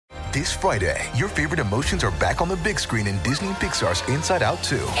This Friday, your favorite emotions are back on the big screen in Disney and Pixar's Inside Out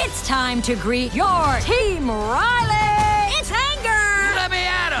 2. It's time to greet your Team Riley! It's anger! Let me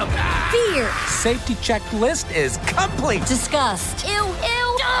at him! Fear! Safety checklist is complete! Disgust! Ew!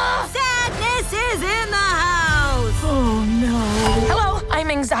 Sadness is in the house! Oh, no. Hello, I'm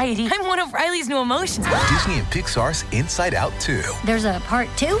anxiety. I'm one of Riley's new emotions. Disney and Pixar's Inside Out 2. There's a part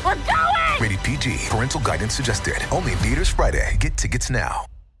 2? We're going! Rated PG. Parental guidance suggested. Only in theaters Friday. Get tickets now.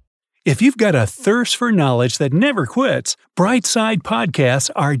 If you've got a thirst for knowledge that never quits, Brightside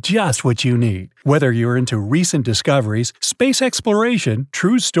Podcasts are just what you need. Whether you're into recent discoveries, space exploration,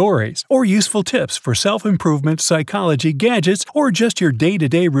 true stories, or useful tips for self-improvement, psychology, gadgets, or just your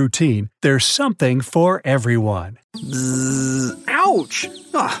day-to-day routine, there's something for everyone. Bzzz, ouch!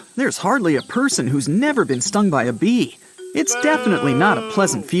 There's hardly a person who's never been stung by a bee. It's definitely not a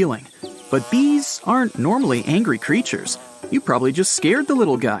pleasant feeling. But bees aren't normally angry creatures. You probably just scared the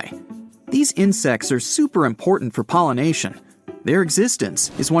little guy. These insects are super important for pollination. Their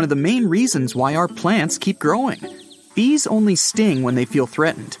existence is one of the main reasons why our plants keep growing. Bees only sting when they feel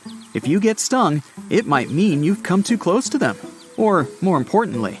threatened. If you get stung, it might mean you've come too close to them. Or, more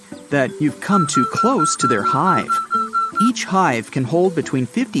importantly, that you've come too close to their hive. Each hive can hold between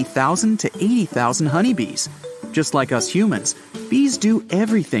 50,000 to 80,000 honeybees. Just like us humans, bees do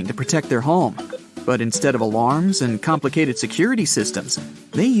everything to protect their home. But instead of alarms and complicated security systems,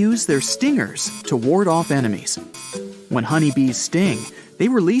 they use their stingers to ward off enemies. When honeybees sting, they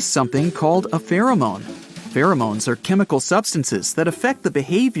release something called a pheromone. Pheromones are chemical substances that affect the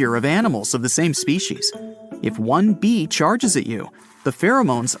behavior of animals of the same species. If one bee charges at you, the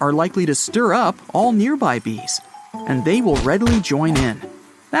pheromones are likely to stir up all nearby bees, and they will readily join in.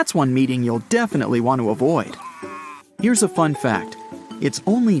 That's one meeting you'll definitely want to avoid. Here's a fun fact. It's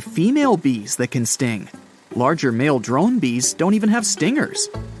only female bees that can sting. Larger male drone bees don't even have stingers.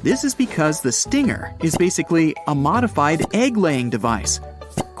 This is because the stinger is basically a modified egg-laying device.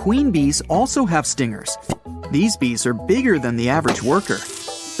 Queen bees also have stingers. These bees are bigger than the average worker.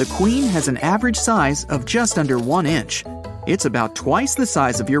 The queen has an average size of just under 1 inch. It's about twice the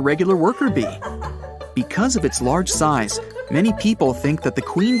size of your regular worker bee. Because of its large size, many people think that the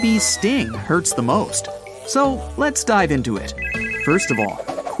queen bee's sting hurts the most. So let's dive into it. First of all,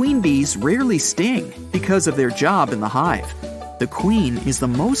 queen bees rarely sting because of their job in the hive. The queen is the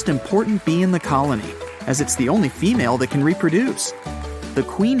most important bee in the colony, as it's the only female that can reproduce. The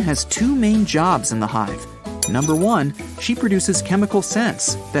queen has 2 main jobs in the hive. Number 1, she produces chemical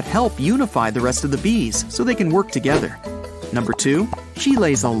scents that help unify the rest of the bees so they can work together. Number 2, she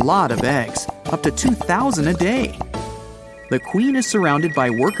lays a lot of eggs, up to 2,000 a day. The queen is surrounded by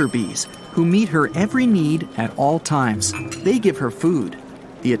worker bees who meet her every need at all times. They give her food.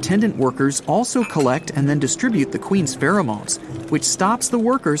 The attendant workers also collect and then distribute the queen's pheromones, which stops the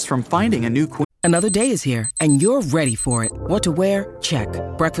workers from finding a new queen. Another day is here, and you're ready for it. What to wear? Check.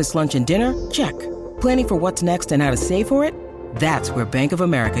 Breakfast, lunch, and dinner? Check. Planning for what's next and how to save for it? That's where Bank of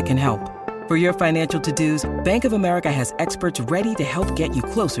America can help. For your financial to-dos, Bank of America has experts ready to help get you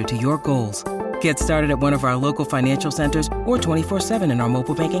closer to your goals. Get started at one of our local financial centers or 24/7 in our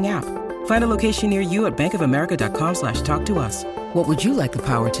mobile banking app. Find a location near you at bankofamerica.com/talktous. What would you like the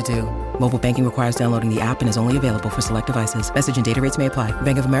power to do? Mobile banking requires downloading the app and is only available for select devices. Message and data rates may apply.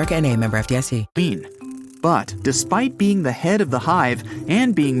 Bank of America N.A., member FDIC. But despite being the head of the hive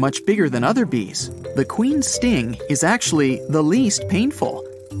and being much bigger than other bees, the queen's sting is actually the least painful.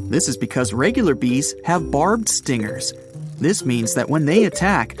 This is because regular bees have barbed stingers. This means that when they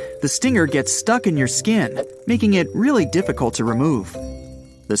attack, the stinger gets stuck in your skin, making it really difficult to remove.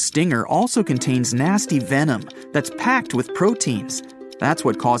 The stinger also contains nasty venom that's packed with proteins. That's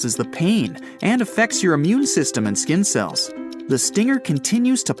what causes the pain and affects your immune system and skin cells. The stinger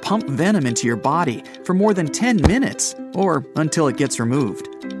continues to pump venom into your body for more than 10 minutes, or until it gets removed.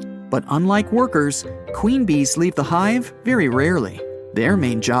 But unlike workers, queen bees leave the hive very rarely. Their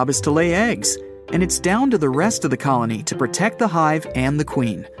main job is to lay eggs, and it's down to the rest of the colony to protect the hive and the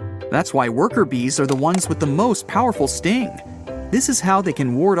queen. That's why worker bees are the ones with the most powerful sting. This is how they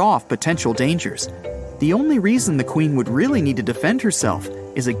can ward off potential dangers. The only reason the queen would really need to defend herself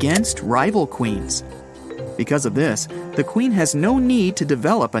is against rival queens. Because of this, the queen has no need to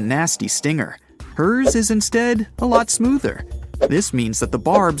develop a nasty stinger. Hers is instead a lot smoother. This means that the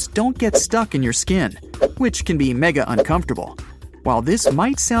barbs don't get stuck in your skin, which can be mega uncomfortable. While this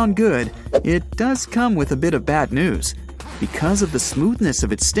might sound good, it does come with a bit of bad news. Because of the smoothness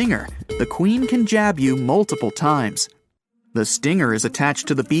of its stinger, the queen can jab you multiple times. The stinger is attached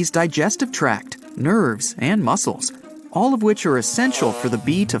to the bee's digestive tract, nerves, and muscles, all of which are essential for the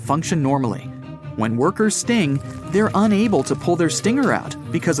bee to function normally. When workers sting, they're unable to pull their stinger out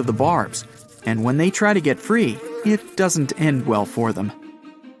because of the barbs. And when they try to get free, it doesn't end well for them.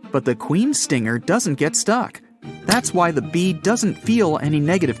 But the queen stinger doesn't get stuck. That's why the bee doesn't feel any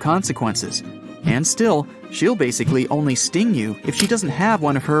negative consequences. And still, she'll basically only sting you if she doesn't have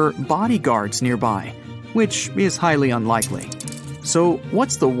one of her bodyguards nearby, which is highly unlikely. So,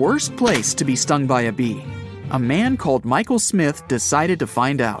 what's the worst place to be stung by a bee? A man called Michael Smith decided to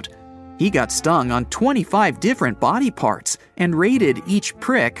find out. He got stung on 25 different body parts and rated each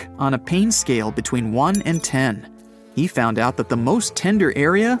prick on a pain scale between 1 and 10. He found out that the most tender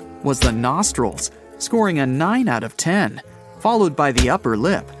area was the nostrils, scoring a 9 out of 10, followed by the upper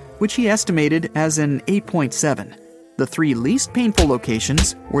lip, which he estimated as an 8.7. The 3 least painful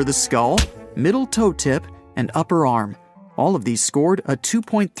locations were the skull, middle toe tip, and upper arm. All of these scored a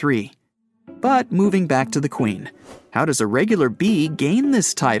 2.3. But moving back to the queen, how does a regular bee gain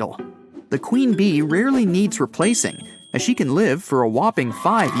this title? The queen bee rarely needs replacing, as she can live for a whopping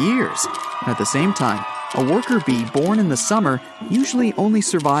 5 years. At the same time, a worker bee born in the summer usually only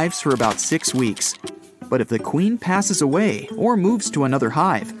survives for about 6 weeks. But if the queen passes away or moves to another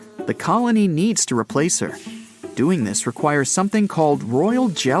hive, the colony needs to replace her. Doing this requires something called royal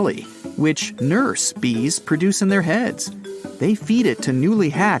jelly, which nurse bees produce in their heads. They feed it to newly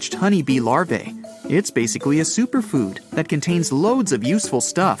hatched honeybee larvae. It's basically a superfood that contains loads of useful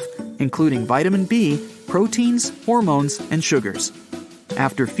stuff, including vitamin B, proteins, hormones, and sugars.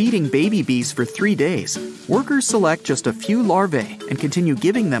 After feeding baby bees for 3 days, workers select just a few larvae and continue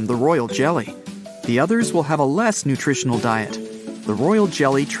giving them the royal jelly. The others will have a less nutritional diet. The royal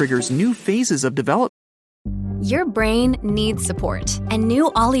jelly triggers new phases of development. Your brain needs support, and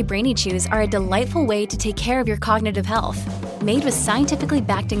new Ollie Brainy Chews are a delightful way to take care of your cognitive health. Made with scientifically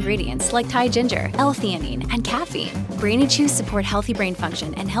backed ingredients like Thai ginger, L-theanine, and caffeine, Brainy Chews support healthy brain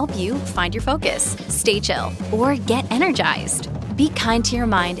function and help you find your focus, stay chill, or get energized. Be kind to your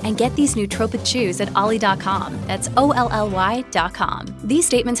mind and get these nootropic chews at ollie.com. That's OLLY.com. These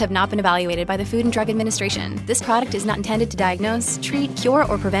statements have not been evaluated by the Food and Drug Administration. This product is not intended to diagnose, treat, cure,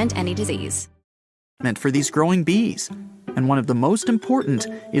 or prevent any disease. Meant for these growing bees. And one of the most important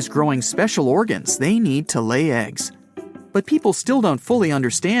is growing special organs they need to lay eggs. But people still don't fully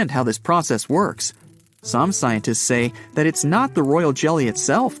understand how this process works. Some scientists say that it's not the royal jelly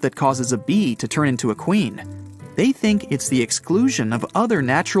itself that causes a bee to turn into a queen. They think it's the exclusion of other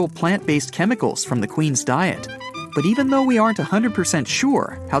natural plant-based chemicals from the queen's diet. But even though we aren't 100%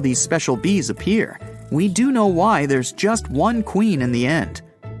 sure how these special bees appear, we do know why there's just one queen in the end.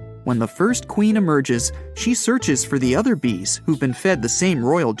 When the first queen emerges, she searches for the other bees who've been fed the same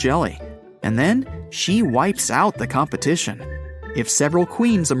royal jelly. And then she wipes out the competition. If several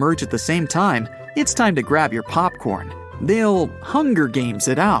queens emerge at the same time, it's time to grab your popcorn. They'll Hunger Games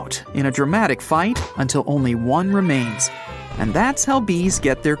it out in a dramatic fight until only one remains. And that's how bees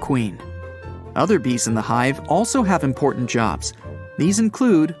get their queen. Other bees in the hive also have important jobs. These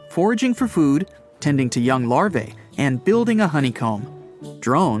include foraging for food, tending to young larvae, and building a honeycomb.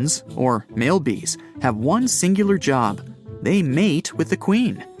 Drones, or male bees, have one singular job. They mate with the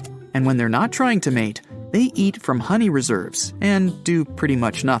queen. And when they're not trying to mate, they eat from honey reserves and do pretty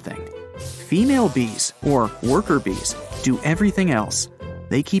much nothing. Female bees, or worker bees, do everything else.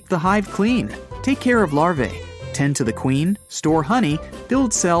 They keep the hive clean, take care of larvae, tend to the queen, store honey,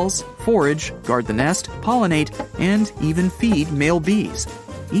 build cells, forage, guard the nest, pollinate, and even feed male bees.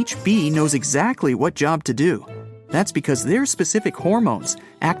 Each bee knows exactly what job to do. That's because their specific hormones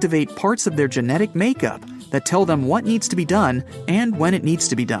activate parts of their genetic makeup that tell them what needs to be done and when it needs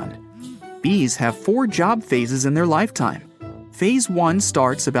to be done. Bees have 4 job phases in their lifetime. Phase 1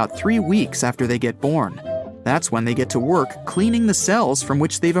 starts about 3 weeks after they get born. That's when they get to work cleaning the cells from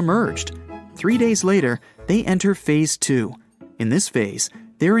which they've emerged. 3 days later, they enter Phase 2. In this phase,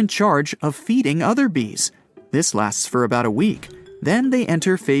 they're in charge of feeding other bees. This lasts for about a week. Then they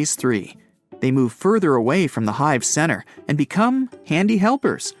enter Phase 3. They move further away from the hive center and become handy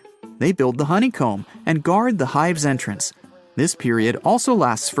helpers. They build the honeycomb and guard the hive's entrance. This period also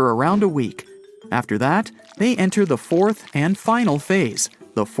lasts for around a week. After that, they enter the 4th and final phase,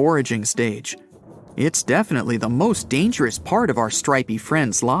 the foraging stage. It's definitely the most dangerous part of our stripy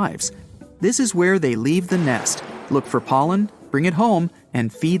friends' lives. This is where they leave the nest, look for pollen, bring it home,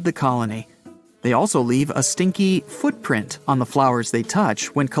 and feed the colony. They also leave a stinky footprint on the flowers they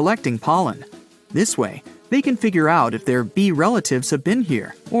touch when collecting pollen. This way, they can figure out if their bee relatives have been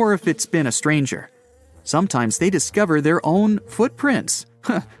here or if it's been a stranger. Sometimes they discover their own footprints.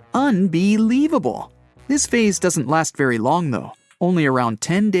 Unbelievable! This phase doesn't last very long though, only around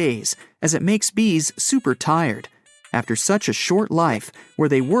 10 days, as it makes bees super tired. After such a short life, where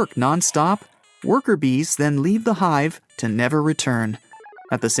they work non-stop, Worker bees then leave the hive to never return.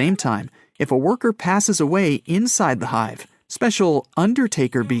 At the same time, if a worker passes away inside the hive, special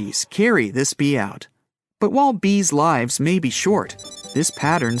undertaker bees carry this bee out. But while bees' lives may be short, this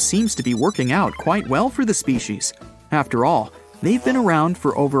pattern seems to be working out quite well for the species. After all, they've been around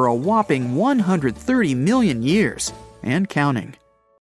for over a whopping 130 million years, and counting.